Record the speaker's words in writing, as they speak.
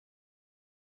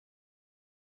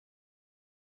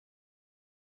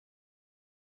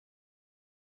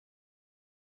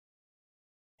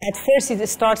At first, it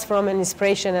starts from an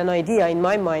inspiration, an idea in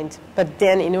my mind. But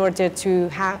then, in order to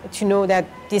know that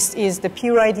this is the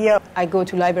pure idea, I go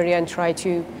to library and try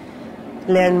to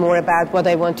learn more about what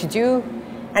I want to do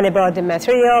and about the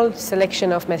material,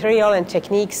 selection of material and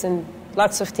techniques and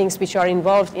lots of things which are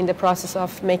involved in the process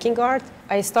of making art.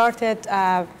 I started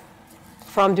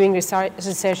from doing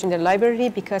research in the library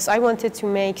because I wanted to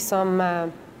make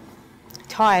some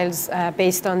tiles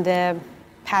based on the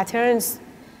patterns,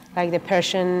 like the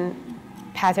Persian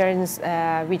patterns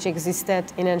which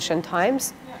existed in ancient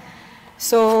times.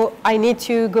 So I need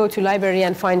to go to library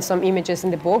and find some images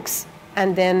in the books,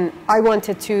 and then I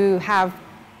wanted to have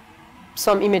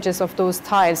some images of those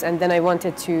tiles, and then I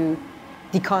wanted to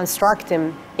deconstruct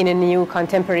them in a new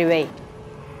contemporary way.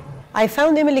 I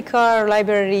found Emily Carr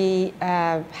Library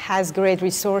has great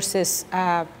resources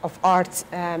of art,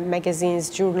 magazines,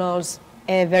 journals,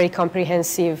 a very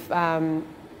comprehensive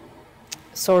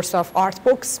source of art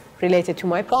books related to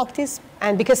my practice.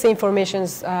 And because the information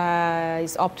is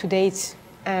up to date,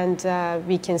 and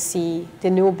we can see the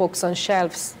new books on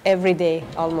shelves every day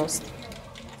almost.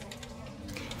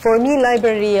 For me,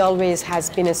 library always has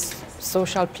been a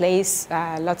social place.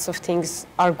 Lots of things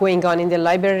are going on in the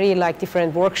library, like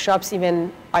different workshops.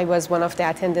 Even I was one of the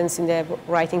attendants in the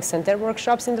writing center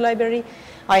workshops in the library.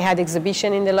 I had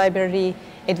exhibition in the library.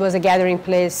 It was a gathering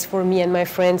place for me and my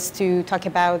friends to talk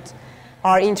about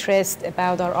our interest,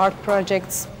 about our art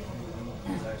projects.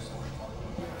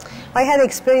 I had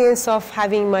experience of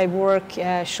having my work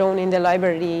shown in the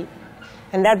library,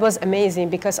 and that was amazing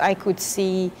because I could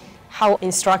see how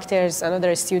instructors and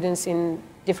other students in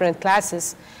different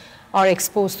classes are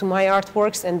exposed to my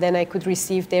artworks, and then I could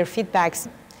receive their feedbacks.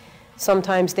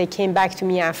 Sometimes they came back to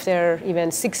me after even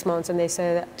 6 months and they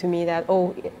said to me that,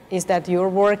 oh, is that your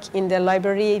work in the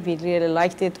library? We really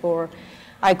liked it. Or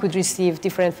I could receive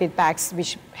different feedbacks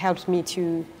which helped me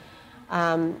to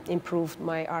improve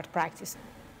my art practice.